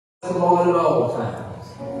The Lord at all times.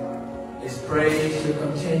 His praise shall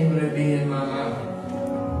continually be in my mouth.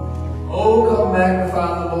 Oh, come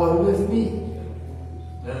magnify the Lord with me.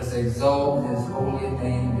 Let us exalt his holy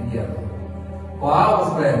name together. For I was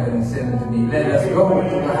glad when he said unto me, let us go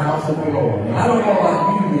into the house of the Lord. And I don't know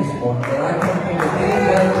about you this morning, but I come from the days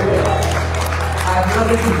that I'd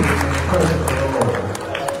rather be in the presence of the Lord.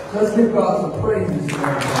 Let's give God some praise this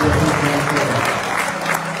morning for what he's done for us.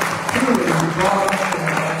 Truly, he brought us from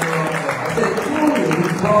a mighty long while. I said, truly, he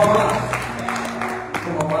brought us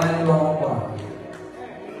from a mighty long while.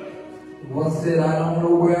 One said, I don't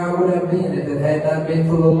know where I would have been if it had not been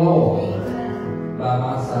for the Lord by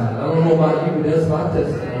my side. I don't know about you, but that's my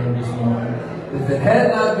testimony this morning. If it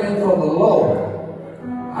had not been for the Lord,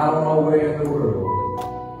 I don't know where in the world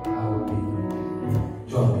I would be.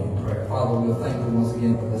 Join me in prayer. Father, we're thankful once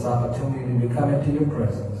again for this opportunity to come into your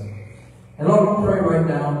presence. And Lord, we pray right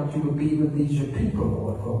now that you would be with these your people,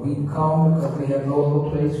 Lord, for we've come because we have no other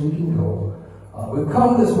place we can go. We've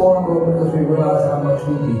come this morning, Lord, because we realize how much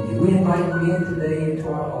we need you. We invite you in today into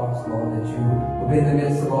our hearts, Lord, that you will be in the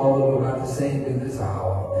midst of all that we're about to sing in this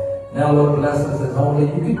hour. Now, Lord, bless us as only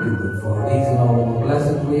you can do it. For these and all of the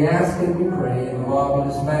blessings we ask and we pray in the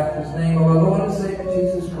marvelous, matchless name of our Lord and Savior,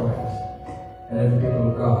 Jesus Christ. And every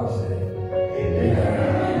people of God say,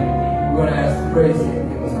 Amen. We're going to ask the praise team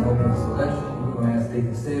to give us an opening selection. We're going to ask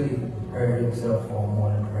David Staley to prepare himself for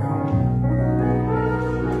morning prayer.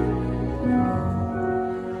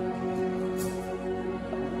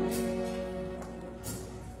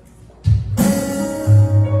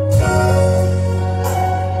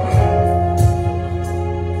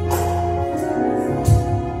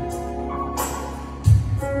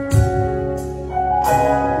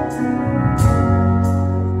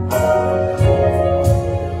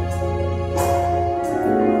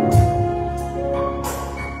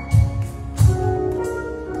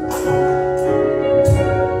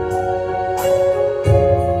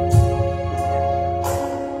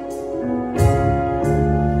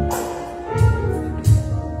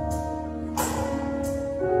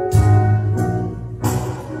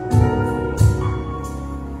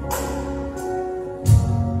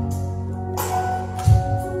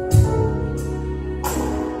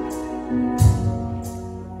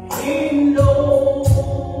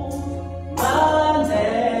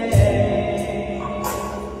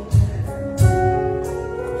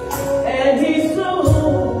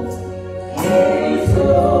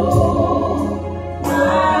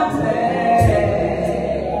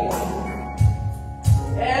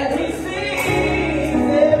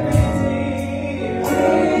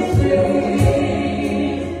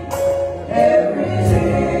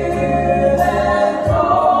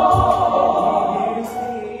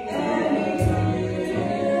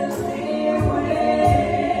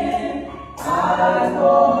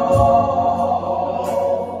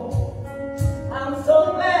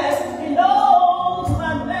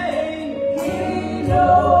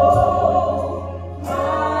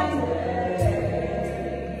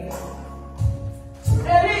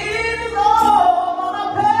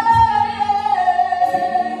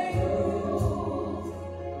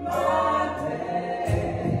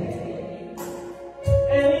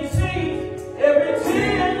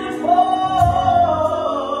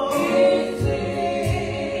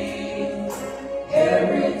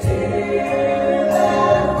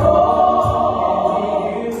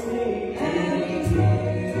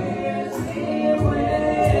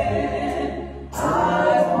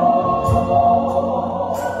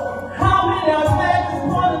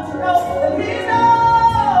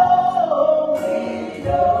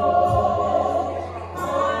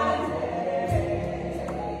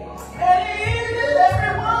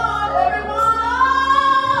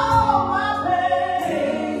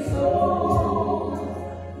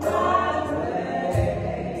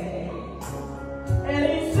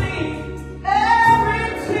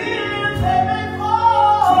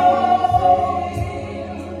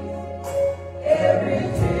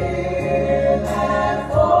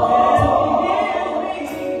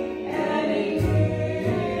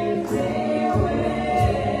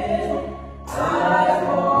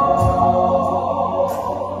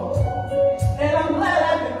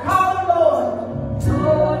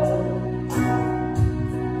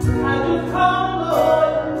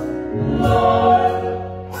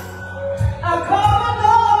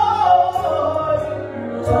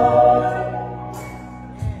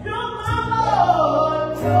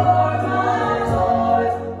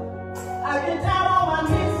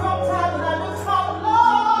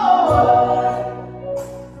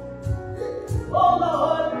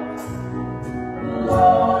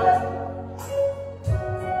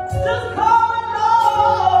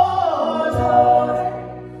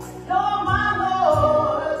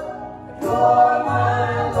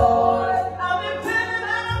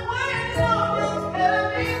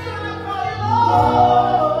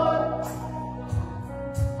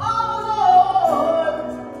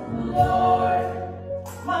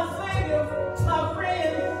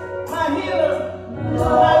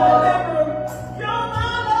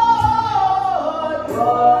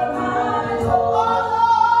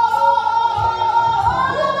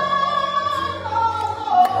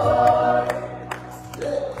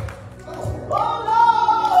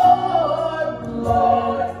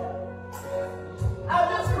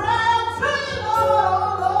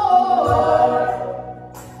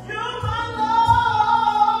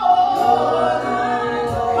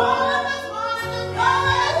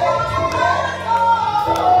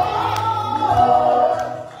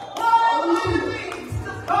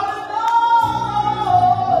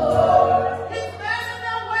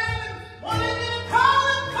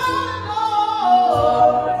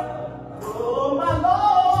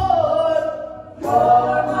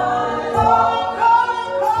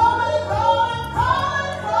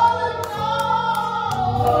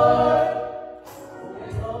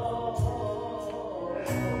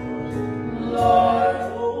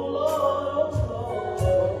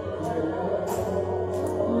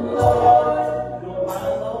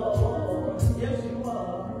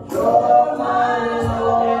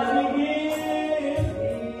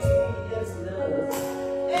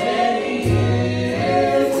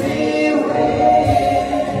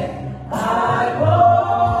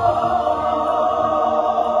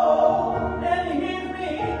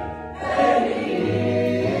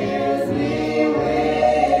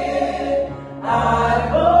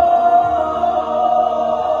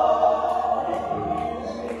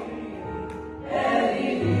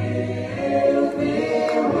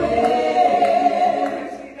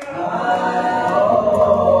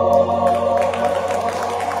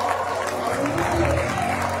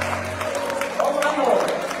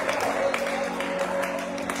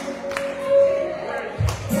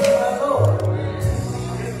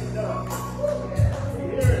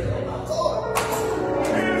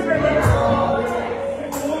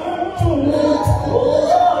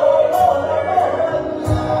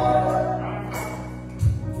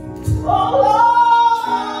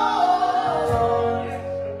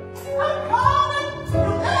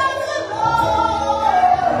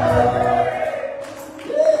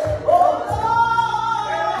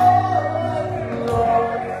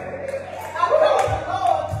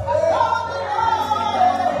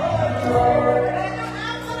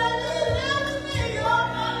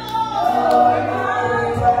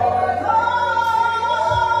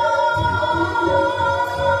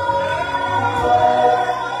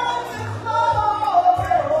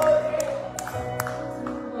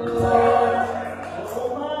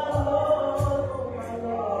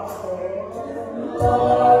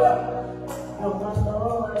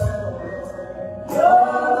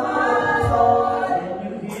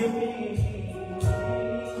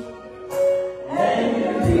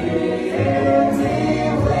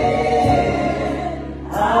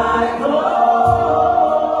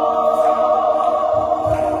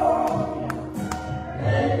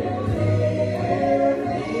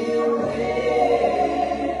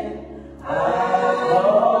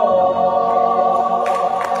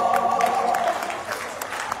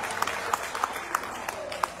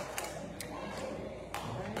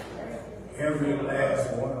 Every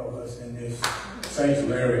last one of us in this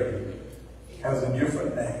sanctuary has a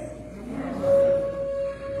different name.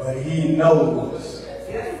 But he knows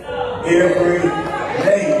every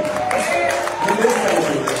name in this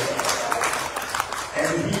sanctuary. And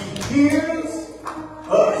he hears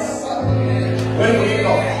us when we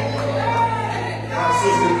call. My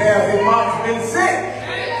sister Kathy Mott's been sick.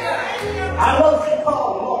 I know she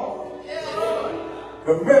called Lord.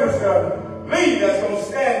 The minister Lee that's going to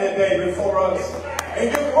stand today before us and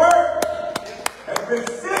give word has been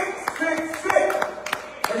sick.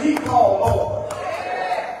 But he called Lord.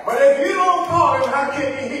 But if you don't call him, how can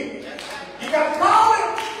he hear? You got to call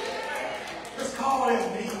him. Just call him.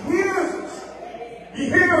 He hears us. He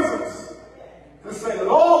hears us. Just say,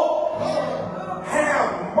 Lord,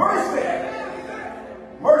 have mercy.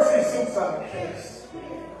 Mercy suits our case.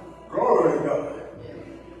 Glory to God.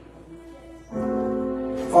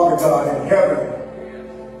 Father God in heaven,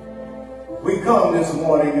 we come this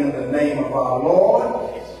morning in the name of our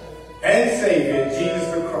Lord and Savior, Jesus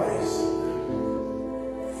the Christ,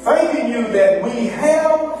 thanking you that we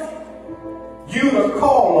have you to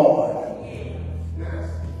call on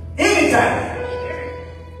anytime,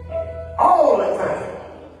 all the time.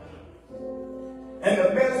 And the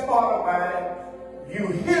best part about it, you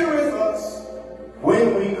heareth us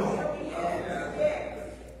when we call.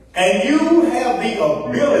 And you have the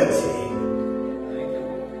ability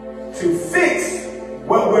to fix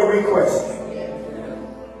what we're requesting.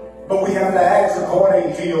 But we have to act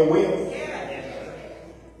according to your will.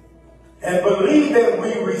 And believe that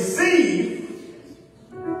we receive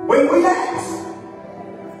when we ask.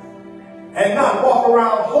 And not walk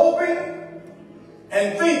around hoping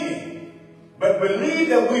and thinking, but believe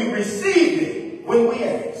that we received it when we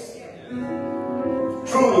ask.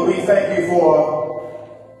 Truly, we thank you for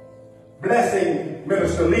blessing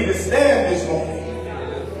Minister Lee to stand this morning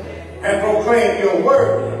and proclaim your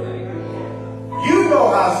word. You know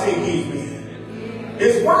how sick he's been.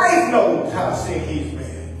 His wife knows how sick he's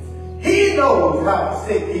been. He knows how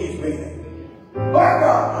sick he's been. But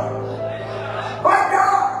God,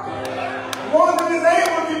 the one that is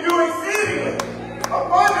able to do exceedingly,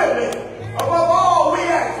 abundantly, above all we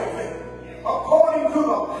ask of him, according to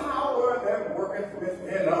the power that worketh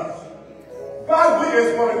within us. God, we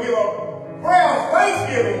just want to give a prayer of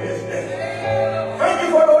thanksgiving this day. Thank you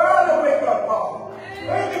for the early wake up call.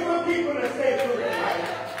 Thank you for keeping us safe through the night.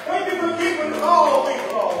 Thank you for keeping us all week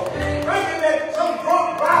long. Thank you that some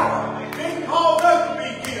drunk driver didn't cause us to be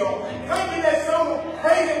killed. Thank you that some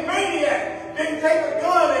crazy maniac didn't take a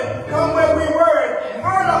gun and come where we were and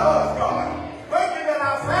murder us, God. Thank you that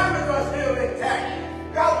our families are still intact.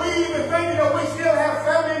 God, we even thank you that we still have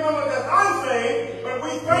family members that's unsaved, but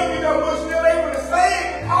we thank you that we're still able to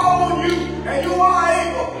save all on you, and you are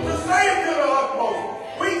able to save to the utmost.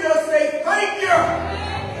 We just say thank you.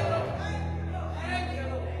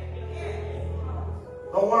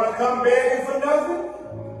 Don't want to come begging for nothing.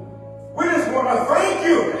 We just want to thank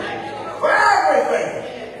you for everything.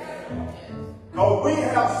 Because we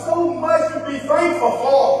have so much to be thankful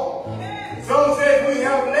for. Some said we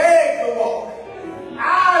have legs to walk,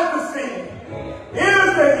 eyes to see,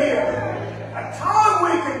 ears to hear, a tongue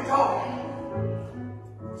we can talk,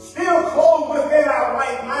 still clothed within our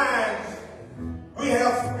right minds. We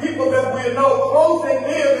have people that we know close and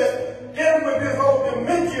near that dealing with this old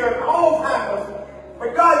dementia and Alzheimer's.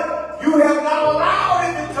 But God, you have not allowed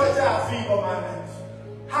it to touch our feeble minds.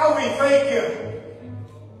 How we thank you.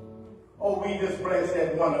 Oh, we just bless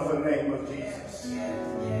that wonderful name of Jesus.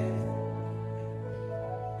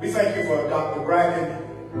 We thank you for Dr. Bracken,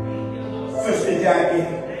 Sister Jackie,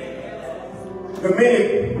 the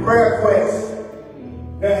many prayer requests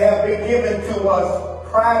that have been given to us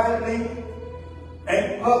privately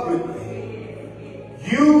and publicly.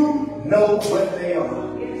 You know what they are.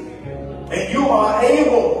 And you are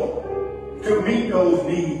able to meet those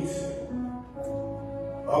needs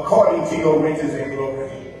according to your riches and glory.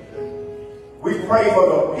 We pray for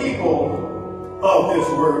the people of this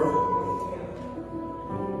world.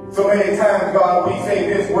 So many times, God, we say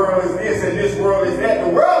this world is this and this world is that. The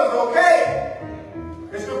world is okay.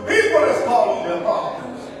 It's the people that's causing the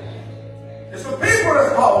problems. It's the people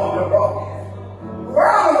that's causing the problems. The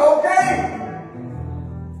world is okay.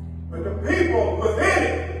 But the people within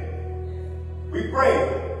it, we pray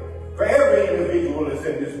for every individual that's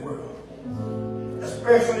in this world,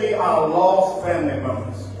 especially our lost family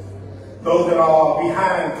members, those that are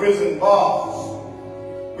behind prison bars.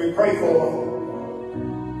 We pray for them.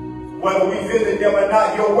 Whether we visit them or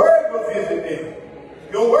not, your word will visit them.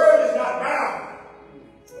 Your word is not bound.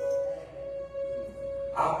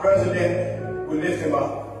 Our president, we lift him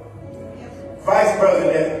up. Vice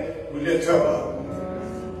president, we lift her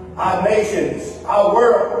up. Our nations, our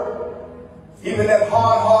world, even that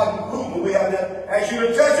hard-hearted Putin, we have to ask you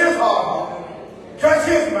to touch his heart, touch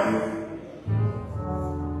his mind.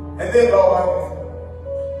 And then, Lord,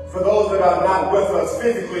 for those that are not with us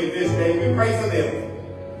physically this day, we pray for them,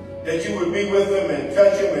 that you would be with them and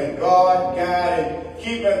touch them and guard, guide, and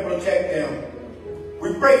keep and protect them.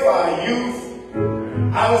 We pray for our youth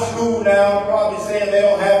out of school now, probably saying they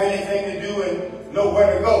don't have anything to do and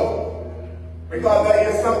nowhere to go. Because there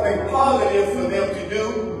is something positive for them to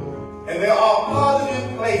do, and there are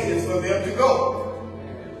positive places for them to go.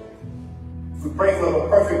 We pray for the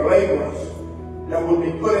perfect laborers that will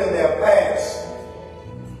be put in their paths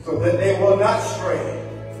so that they will not stray.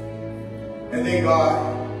 And then,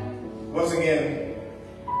 God, once again,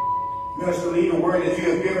 Minister Lee, the word that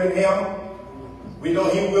you have given him, we know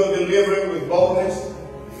he will deliver it with boldness,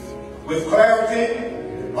 with clarity,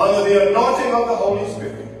 under the anointing of the Holy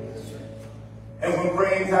Spirit. And when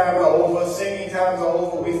praying times are over, singing times are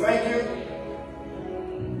over, we thank you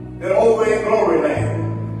that over in Glory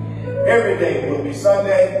Land, every day will be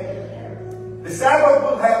Sunday. The Sabbath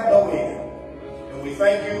will have no end. And we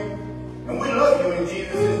thank you, and we love you in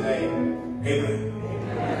Jesus' name. Amen.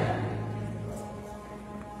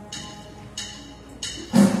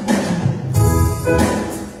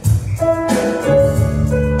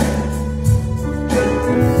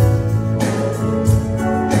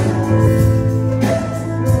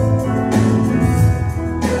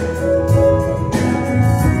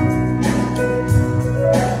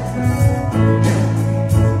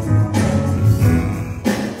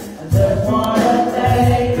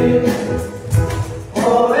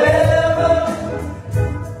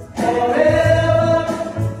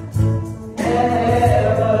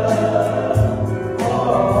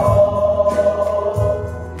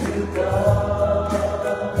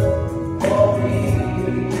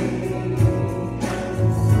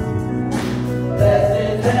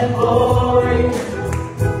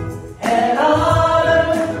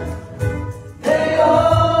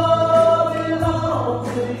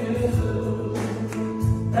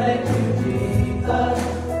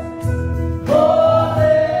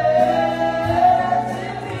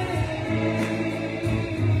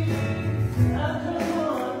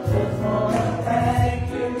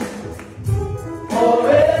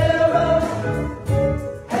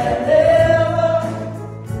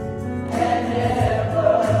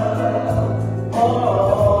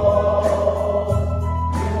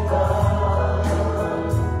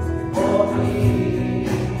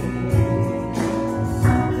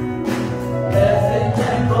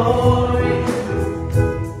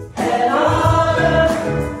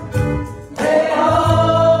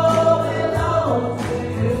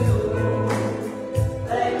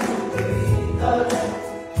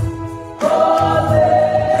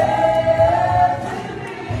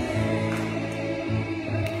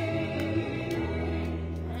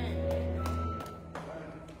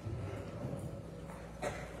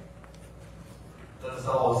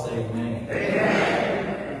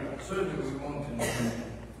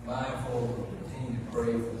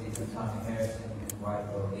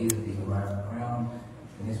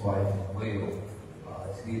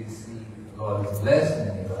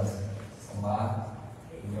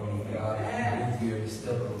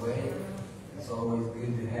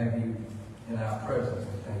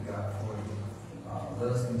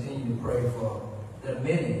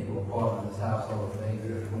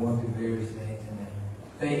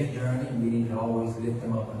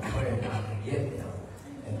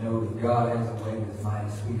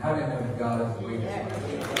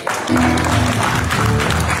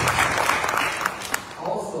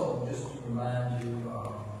 Also, just to remind you,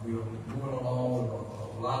 we're moving along with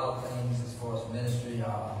a lot of things as far as ministry.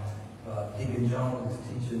 Deacon Jones is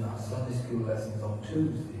teaching our Sunday school lessons on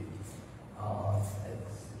Tuesday.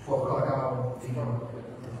 At 12 o'clock hour,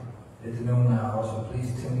 at the noon hour. So please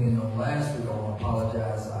tune in on last week. I want to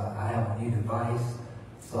apologize. I have a new device,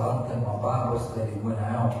 so I don't think my Bible study went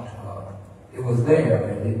out it was there.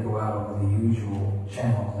 It didn't go out over the usual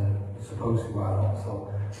channels that it's supposed to go out on.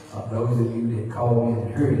 So those of you that called me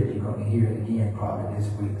and heard it, you're going to hear it again probably this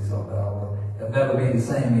week. So it'll never be the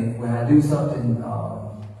same. When I do something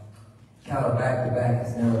kind of back to back,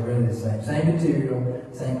 it's never really the same. Same material,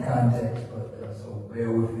 same context, but so bear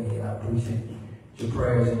with me. And I appreciate your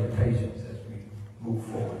prayers and your patience as we move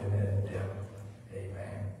forward in that endeavor.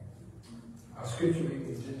 Amen. Our scripture reading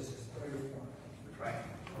is Genesis 31. Right.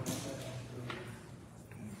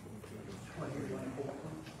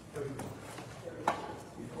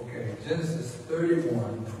 Okay, Genesis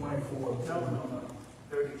 31, 24. No.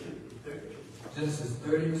 32. Genesis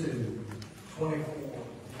 32, 24.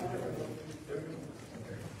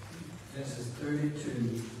 Okay. Genesis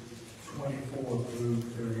 32, 24 through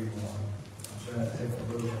 31. I'm trying to take a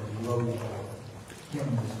little bit of load of him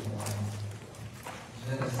this morning.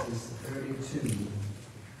 Genesis 32,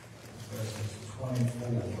 verses 24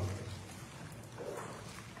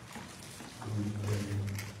 through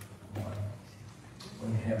 31. When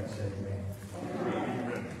you have it, say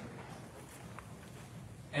amen.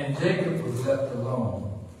 And Jacob was left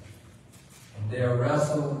alone, and there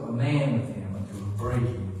wrestled a man with him until the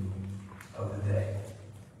breaking of the day.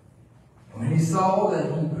 And when he saw that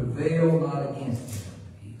he prevailed not against him,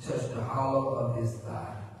 he touched the hollow of his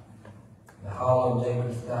thigh. The hollow of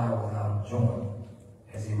Jacob's thigh was out of joint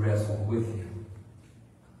as he wrestled with him.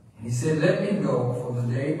 And he said, Let me go, for the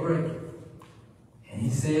day breaketh. And he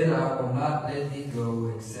said, I will not let thee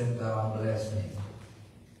go, except thou bless me.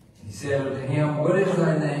 And he said unto him, What is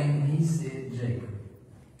thy name? And he said, Jacob.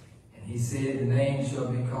 And he said, The name shall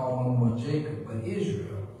be called no more Jacob, but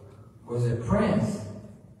Israel. For as a prince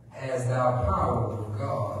hast thou power with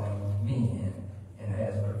God and with men, and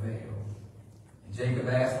hast prevailed. And Jacob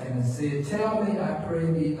asked him and said, Tell me, I pray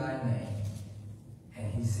thee, thy name.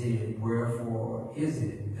 And he said, Wherefore is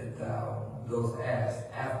it that thou dost ask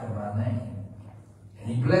after my name? And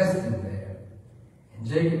he blessed him there. And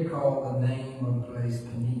Jacob called the name of the place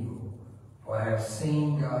Peniel, for I have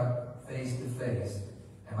seen God face to face,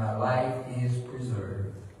 and my life is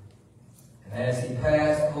preserved. And as he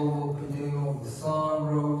passed over Peniel, the sun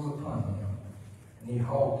rose upon him, and he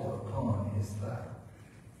halted upon his thigh.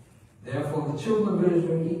 Therefore the children of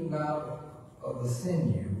Israel eat not of the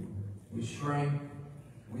sinew which shrank,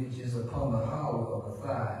 which is upon the hollow of the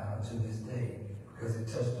thigh unto this day, because it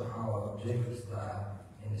touched the hollow of Jacob's thigh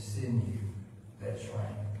and the sinew that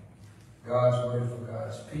shrank. God's word for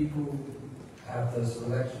God's people. After a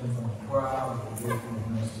selection from the crowd, we will hear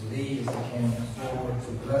from Mr. Lee as he came forward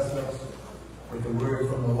to bless us with the word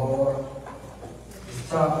from the Lord. This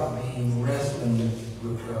topic being wrestling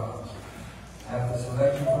with God. After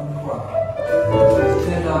selection from the crowd, let's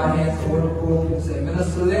extend our hands toward the pulpit and say,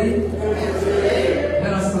 Minister Lee,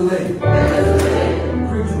 Minister Lee,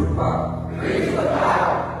 preach with power. Preach with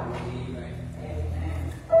power.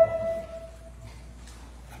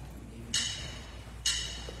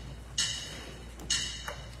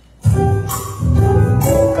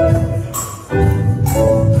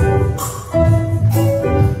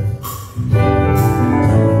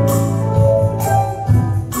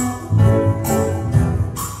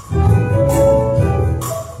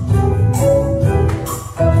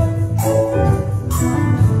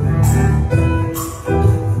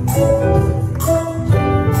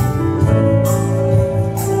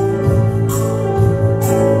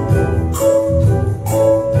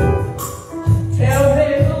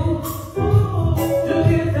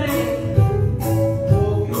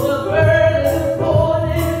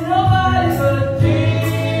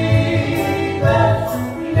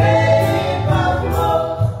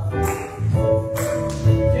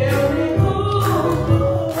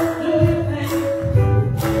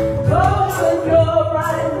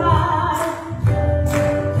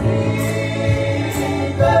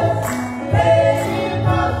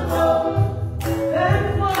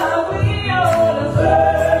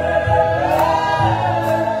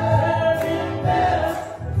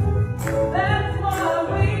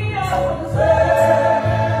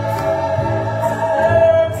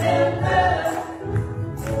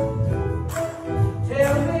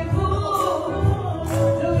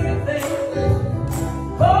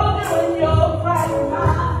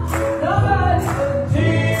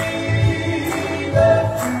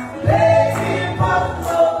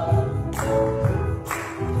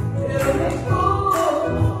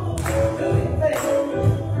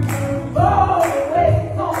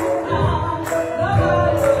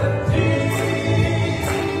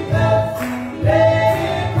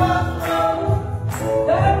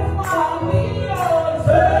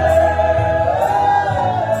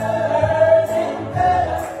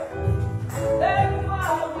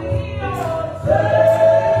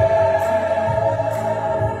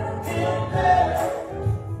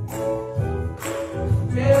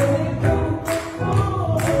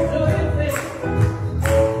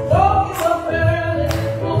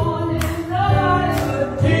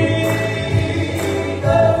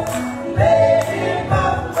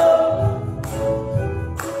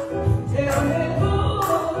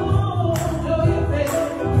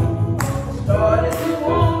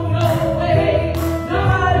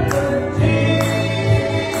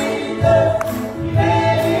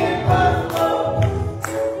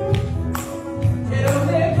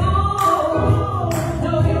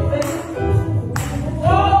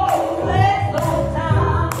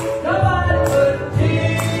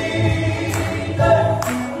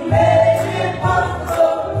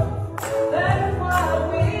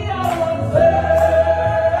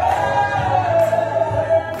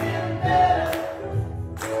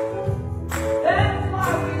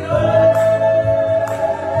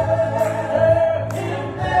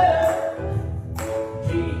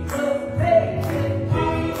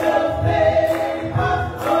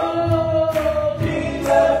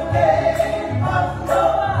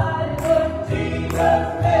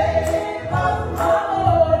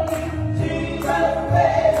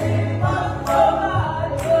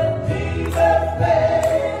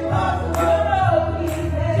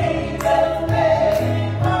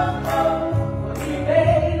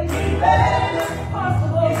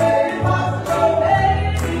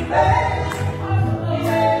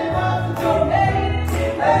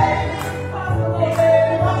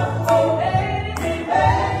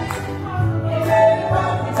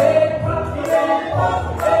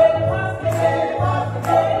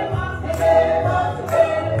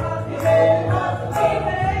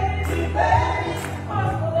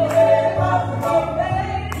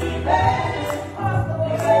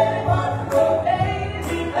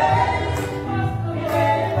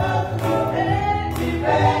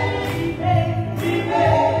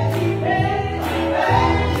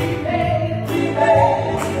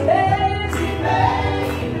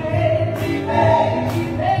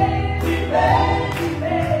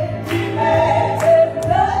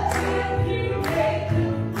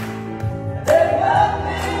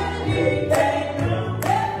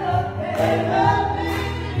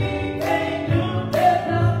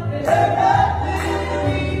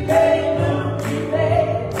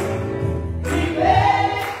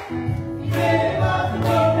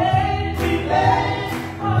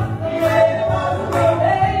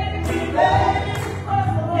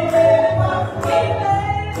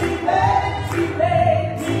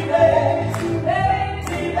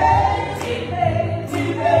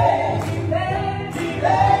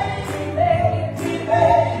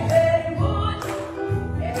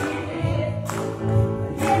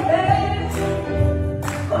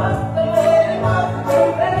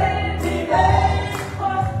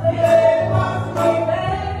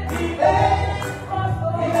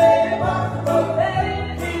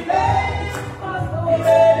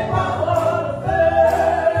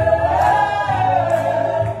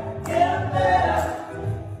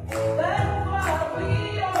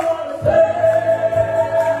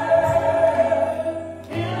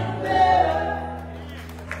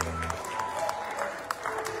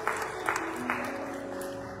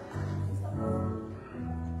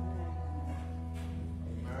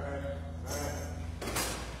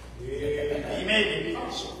 made it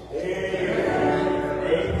possible.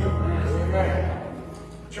 Amen. Amen.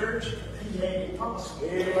 Church, he made it possible.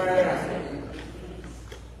 Amen.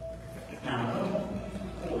 Now, I don't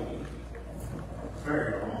hold you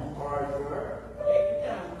very long. All right, sir.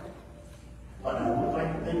 But I would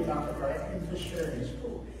like to thank Dr. Bracken for sharing his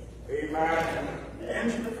book. Amen.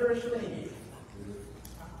 And to the First Lady,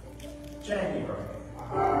 Jackie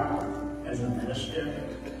Bracken, as a minister.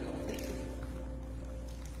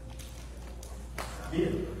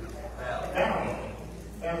 Bill,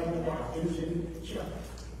 Alan Watkins in Chelsea,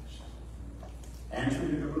 and to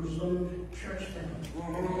the Jerusalem church family.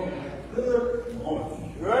 Good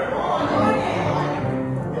morning. Good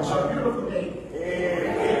morning. It's a beautiful day. It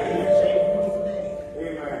is a beautiful day.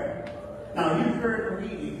 Amen. Now, you've heard the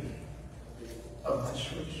reading of the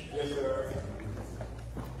scripture. Yes, sir.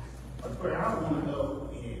 But where I want to go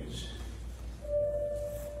is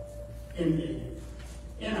in the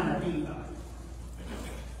NIV Bible.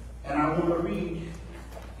 And I want to read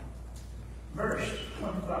verse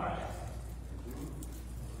 25.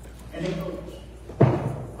 And it goes,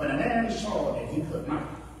 when a man saw that he could not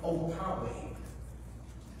overpower him,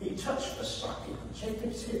 he touched the socket of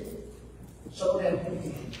Jacob's hip, so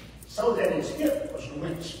that his hip was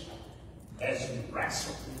wrenched as he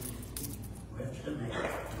wrestled with the man.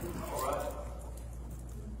 All right.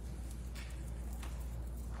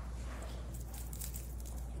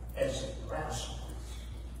 As he wrestled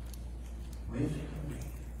with the man.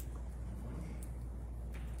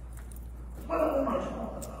 What I want to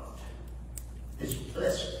talk about is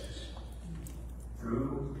blessings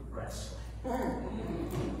through wrestling. We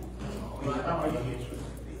bow our heads with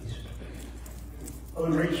these. Oh,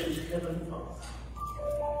 gracious Heavenly Father,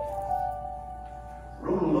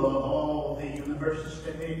 ruler of all the universes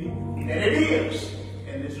that may be, that it is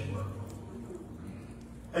in this world.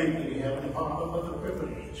 Thank you, Heavenly Father, for the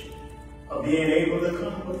privilege of being able to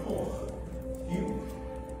come before you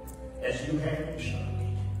as you have instructed.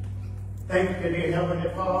 Thank you, dear Heavenly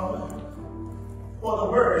Father, for the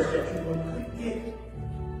words that you will get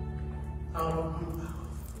out of my mouth.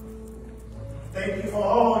 Thank you for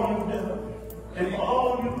all you've done and for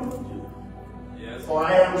all you will do. Yes. For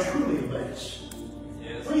I am truly blessed.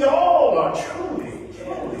 Yes. We all are truly,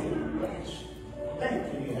 truly blessed. Thank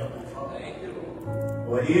you, dear Heavenly Father. Thank you.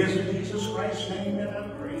 For it is in Jesus Christ's name that I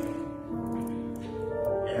pray.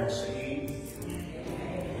 And I say,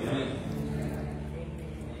 amen.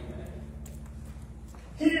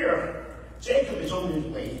 Here, Jacob is on his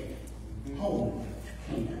way home to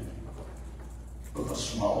Canaan with a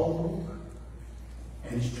small group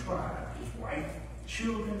and his tribe, his wife,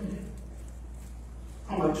 children,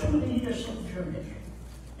 on a 20-year sojourn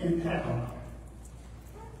in Panama.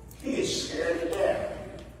 He is scared to death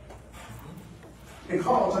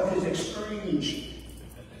because of his estranged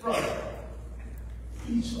brother,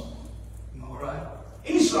 Esau. All right.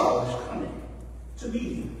 Esau is coming to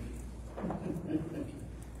meet him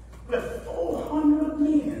with 400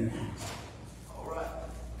 men. All right.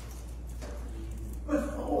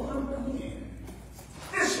 With 400 men.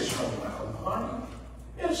 This is no welcome party.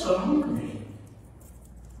 It's an army.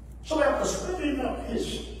 So after splitting up his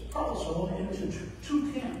household into two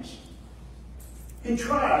camps, he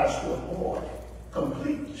tries to avoid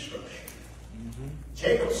complete destruction.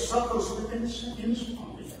 Jacob suffers with insomnia.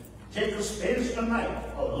 Jacob spends the night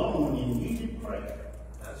alone in needed prayer.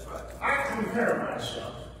 That's right. I compare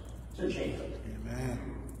myself to Jacob. Amen.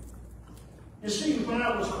 You see, when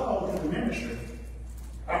I was called to the ministry,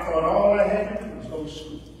 I thought all I had to do was go to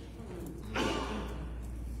school.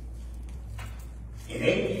 In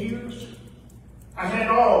 8 years, I had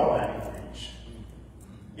all my degrees.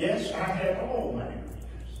 Yes, I had all my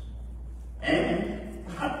degrees. And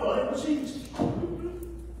I thought it was easy.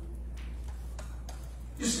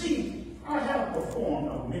 You see, I have performed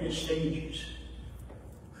on many stages.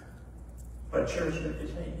 But church, let me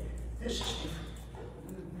tell you, this is different.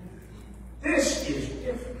 This is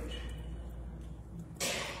different.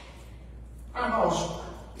 I lost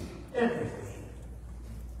everything.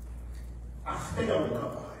 I failed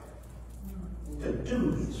God to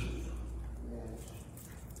do His will.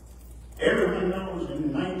 Everyone knows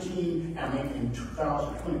in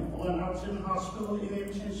 2021, I was in the hospital in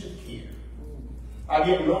intensive care. I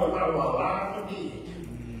didn't know if I was alive or dead.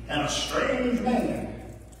 And a strange man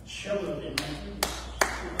showed up in my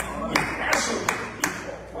room. He wrestled with me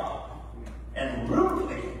for a while and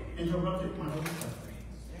rudely interrupted my recovery.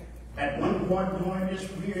 At one point during this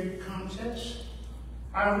weird contest,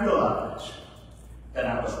 I realized that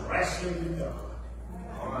I was wrestling with God.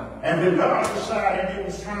 And when God decided it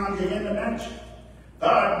was time to end the match,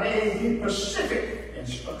 God made me specific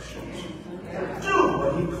instructions to do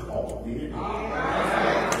what he called me to do.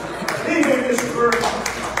 Leaving this verse,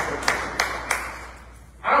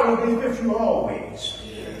 I will be with you always,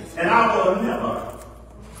 and I will never,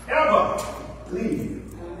 ever leave you.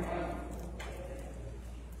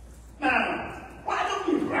 Now, why don't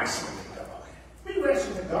we wrestle with God? We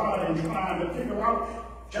wrestle with God and trying to figure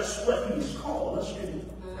out just what he's called us to do.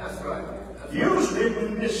 That's right. Usually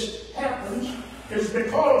when this happens, it's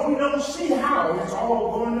because we don't see how it's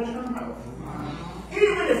all going to turn out.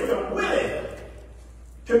 Even if we're willing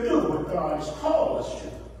to do what God has called us to,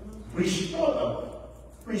 we struggle.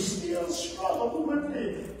 We still struggle with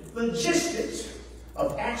the logistics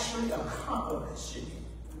of actually accomplishing it.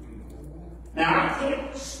 Now, I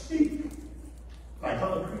can't speak like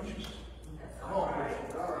other preachers. Come on, preacher.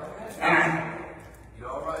 You're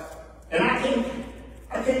all right. And I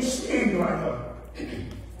can't sing like a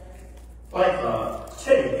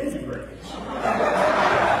Teddy Pendergrass.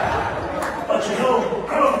 But you know, I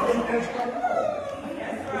don't think that's right.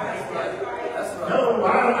 That's right. No, I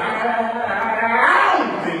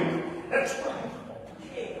don't think that's right.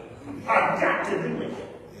 I've got to do it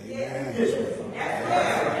his way.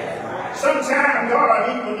 Sometimes God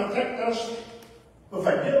even affect us with a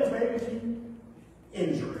debilitating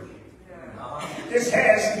injury. This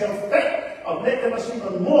has the effect of making us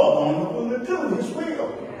even more vulnerable to do his will.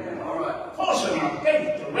 All right. Forcing our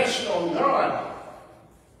faith to rest on God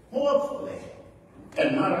more fully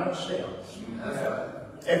and not ourselves. That's right.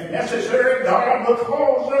 If necessary, God will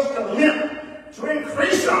cause us to limp to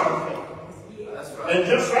increase our faith. That's right. And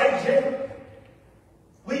just like Jacob,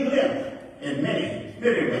 we limp in many,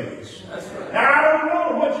 many ways. That's right. Now, I don't know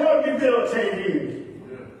what your debilitating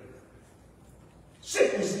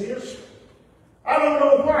sickness is. I don't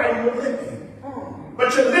know why you're limping.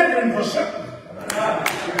 But you're limping for something.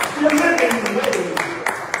 You're limping in ways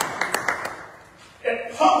that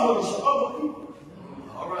puzzles other people.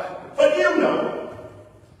 All right. But you know.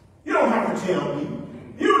 You don't have to tell me.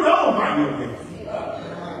 You know why you're limping.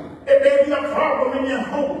 It may be a problem in your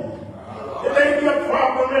home. It may be a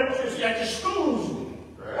problem at your schools.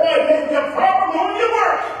 Or it may be a problem on your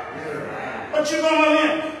work. But you're going to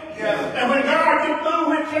limp. And when God gets through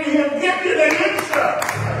with you, he'll give you the answer.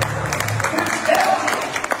 He'll tell you,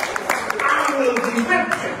 I will be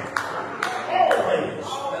with you. Always.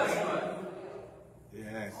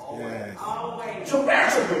 Yes, yes. To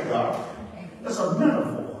wrestle with God is a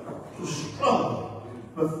metaphor to struggle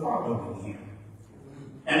with following him.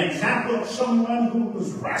 An example of someone who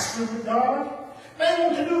was wrestling with God, they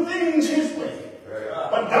want to do things his way.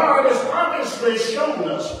 But God has obviously shown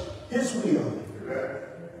us his will.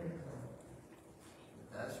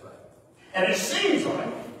 That's right. And it seems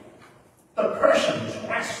like the person is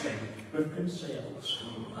wrestling with themselves.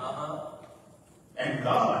 And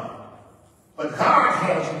God. But God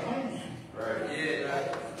has a plan. Right.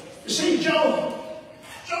 Yeah. You see,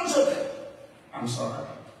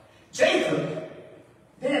 Jacob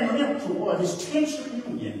then limped toward his 10th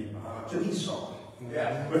reunion to Esau.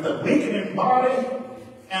 Yeah. With a weakening body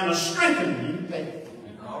and a strengthening faith.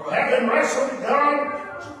 All right. Having wrestled with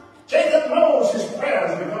God, Jacob knows his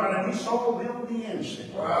prayers with God, and Esau will be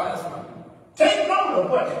innocent. Wow, that's right. Take note of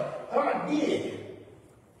what God did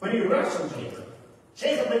when he wrestled Jacob.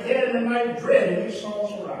 Jacob began the night dreading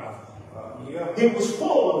Esau's arrival. He was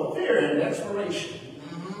full of fear and desperation.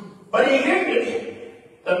 But he ended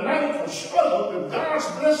the night of struggle with God's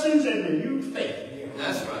blessings and renewed faith.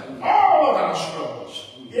 That's right. All of our struggles,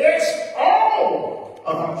 yes, all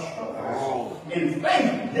of our struggles in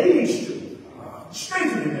faith leads to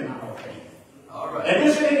strengthening in our faith. All right. And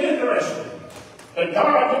isn't it interesting that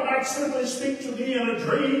God did not simply speak to me in a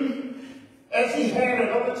dream as he had at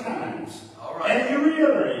other times? All right. And he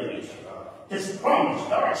reiterated his promise.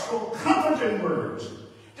 God spoke comforting words.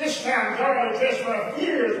 This time God addressed my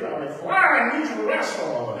fears by requiring me to wrestle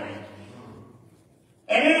all night.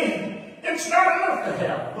 And it's not enough to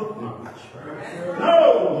have book knowledge.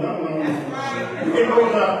 No. You can go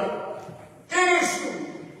to any school.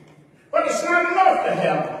 But it's not enough to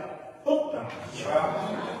have book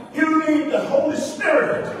knowledge. You need the Holy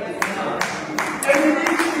Spirit. And you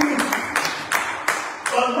need to be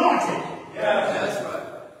anointed. Yeah, that's right.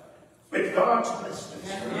 With God's blessings.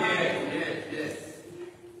 Yes.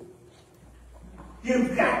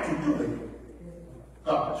 You've got to do it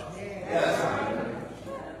God's way. Yes.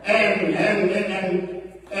 And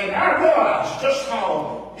I realize just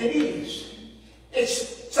how it is.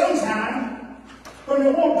 It's sometimes when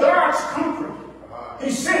you want God's comfort,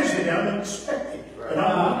 he sends it unexpected and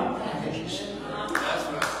unwanted packages. That's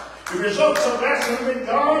right. The results of wrestling with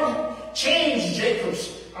God changed Jacob's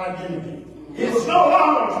identity. He was no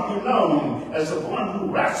longer to be known as the one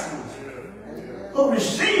who wrestled, who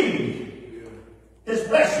received his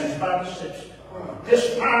blessings by deception.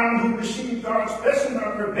 This man who received God's blessing by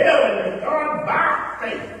rebelling with God by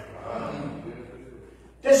faith.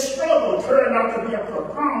 This struggle turned out to be a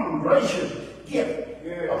profound, gracious gift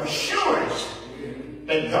of assurance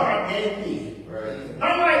that God gave me.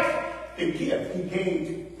 Not like the gift he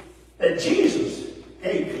gave, that Jesus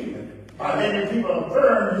gave Peter, by letting people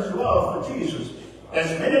affirm his love for Jesus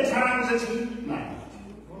as many times as he demanded.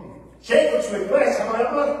 Jacob's request,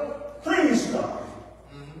 however, pleased God.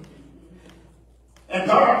 And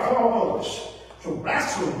God called us to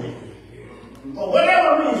wrestle with him. For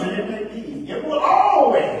whatever reason it may be, it will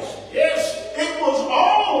always, yes, it will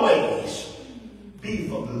always be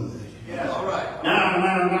for good. Yeah, all right.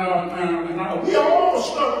 Now, we all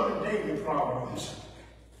struggle with daily problems.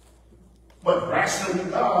 But wrestling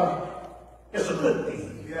with God is a good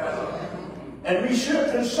thing. Yeah. And we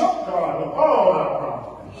should consult God with all our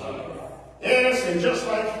problems. Yes, and just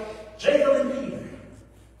like Jacob and Peter,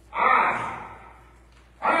 I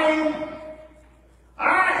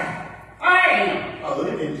am a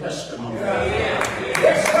living testimony.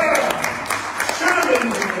 Yes, sir. Surely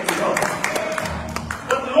we can go.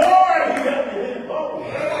 But Lord, He helped me live bold.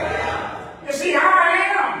 You see, I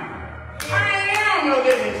am a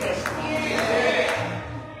living testimony.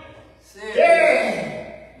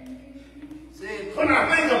 When I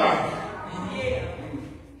think about it,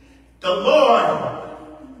 the Lord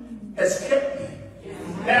has kept me.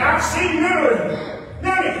 And I've seen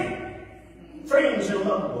many friends and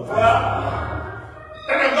loved ones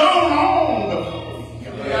that have gone on before me.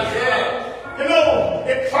 You know,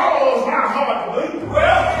 it caused my heart to bleed.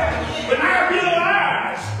 When I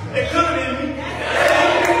realized it could have been me. And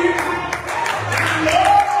I know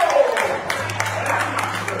that I'm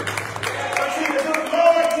not sure. But see, the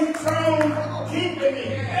Lord keeps on keeping me.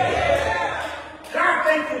 God,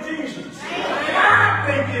 thank you, Jesus. God,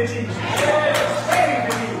 thank you, Jesus.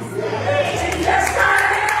 Saving me. See, yes, I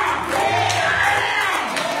am. I am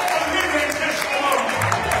a living testimony.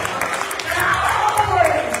 And I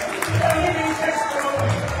always a living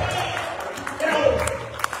testimony. You know,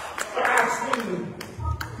 but I've seen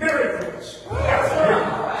miracles.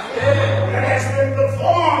 That has been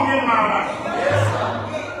performed in my life.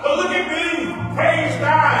 But look at me. Praise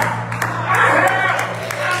God. I have.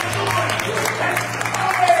 I'm doing testimony.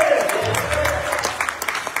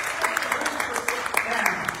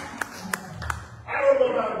 Now, I don't know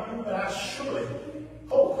about you, but I surely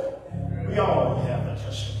hope we all have a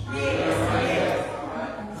testimony.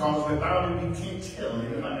 Because without it, we can't tell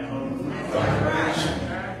anybody how to move God is.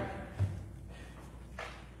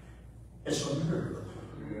 It's a miracle.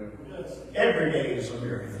 Every day is a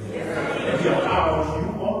miracle. If He allows you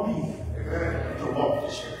or me to walk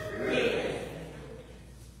this earth.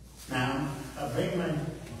 Now, I bring my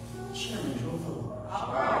challenge over.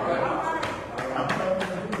 I'm telling you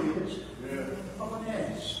who it is. I'm going to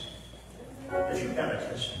ask if you've got a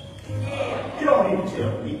testimony. You don't need to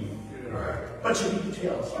tell me, but you need to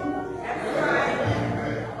tell somebody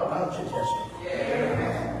about your testimony.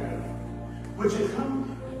 Would you come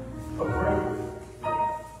for prayer?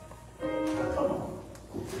 Come on.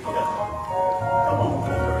 Come on for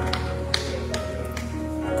prayer.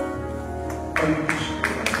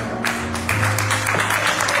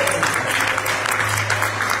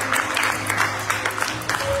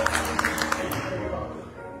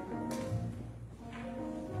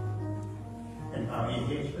 And bow your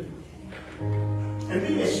heads with me. And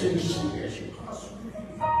be as sincere as you possibly can.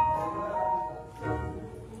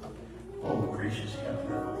 Oh, gracious Heavenly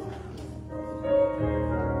Father.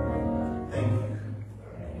 Thank you.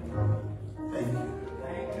 Thank you.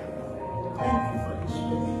 Thank you for this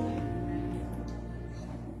day.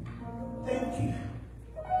 Thank you.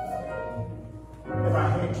 If I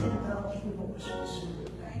had 10,000 voices,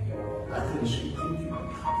 I couldn't say thank you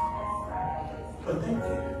enough. But thank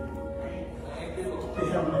you. The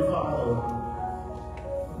Heavenly Father,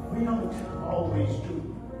 we don't always do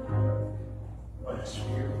what the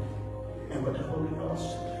Spirit and what the Holy Ghost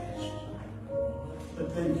says. But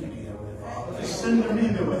thank you, dear Heavenly Father, for sending me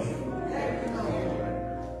the way.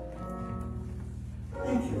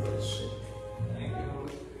 Thank you for the sick.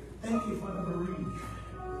 Thank you for the bereaved.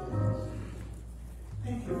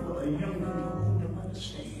 Thank you for the young people who don't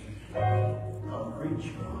understand how great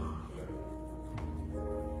you are.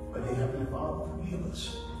 But the Heavenly Father, forgive us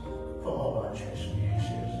for all our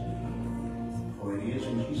trespasses. For it is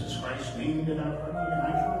in Jesus Christ's name that I pray and I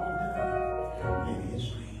truly believe. In His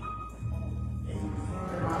name.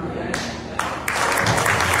 Amen.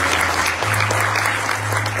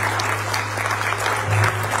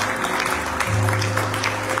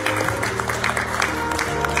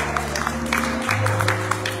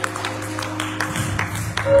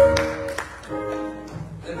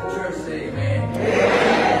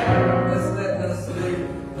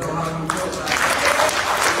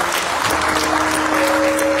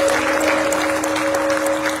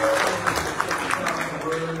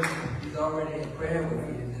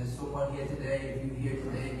 here today, if you're here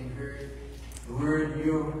today and you've heard the word,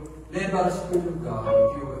 you're led by the Spirit of God.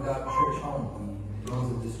 If you're without church home, the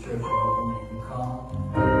doors of this church are open. You can come.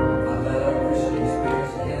 Let our Christian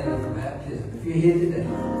experience again of baptism. If you're here today, and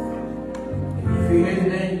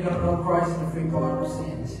you're going to know Christ and the free pardon of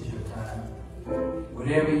sin, this is your time.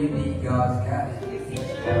 Whatever you need, God's got it.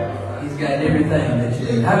 He's got everything that you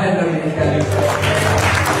need. How many know He's got everything?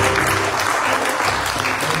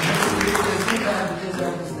 Sometimes you just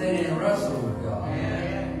have to stay and wrestle with God.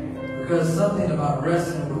 Because something about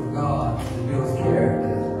wrestling with God builds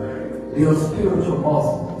character, builds spiritual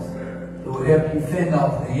muscles that will help you fend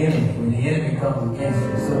off the enemy when the enemy comes against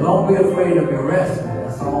you. So don't be afraid of your wrestling.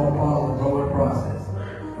 That's all part of the growing process.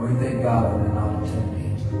 And we thank God for an opportunity.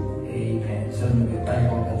 Amen. Certainly we're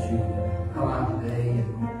thankful that you come out today. And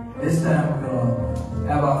this time we're going to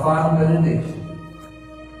have our final benediction.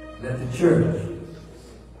 Let the church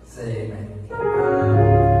say amen.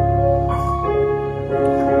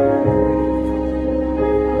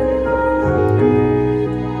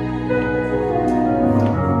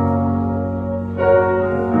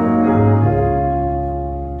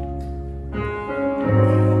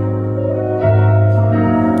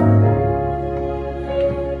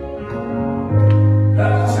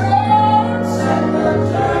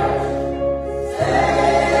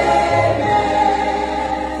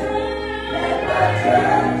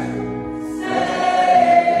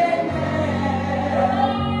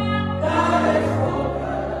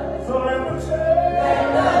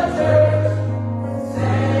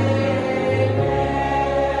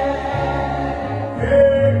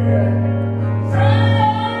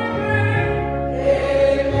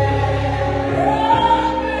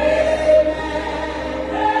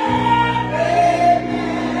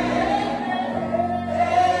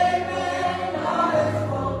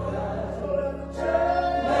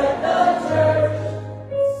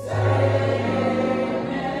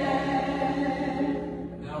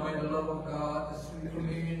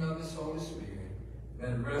 Let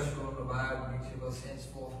it rest, rule, and abide with each of us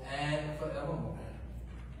henceforth and forevermore.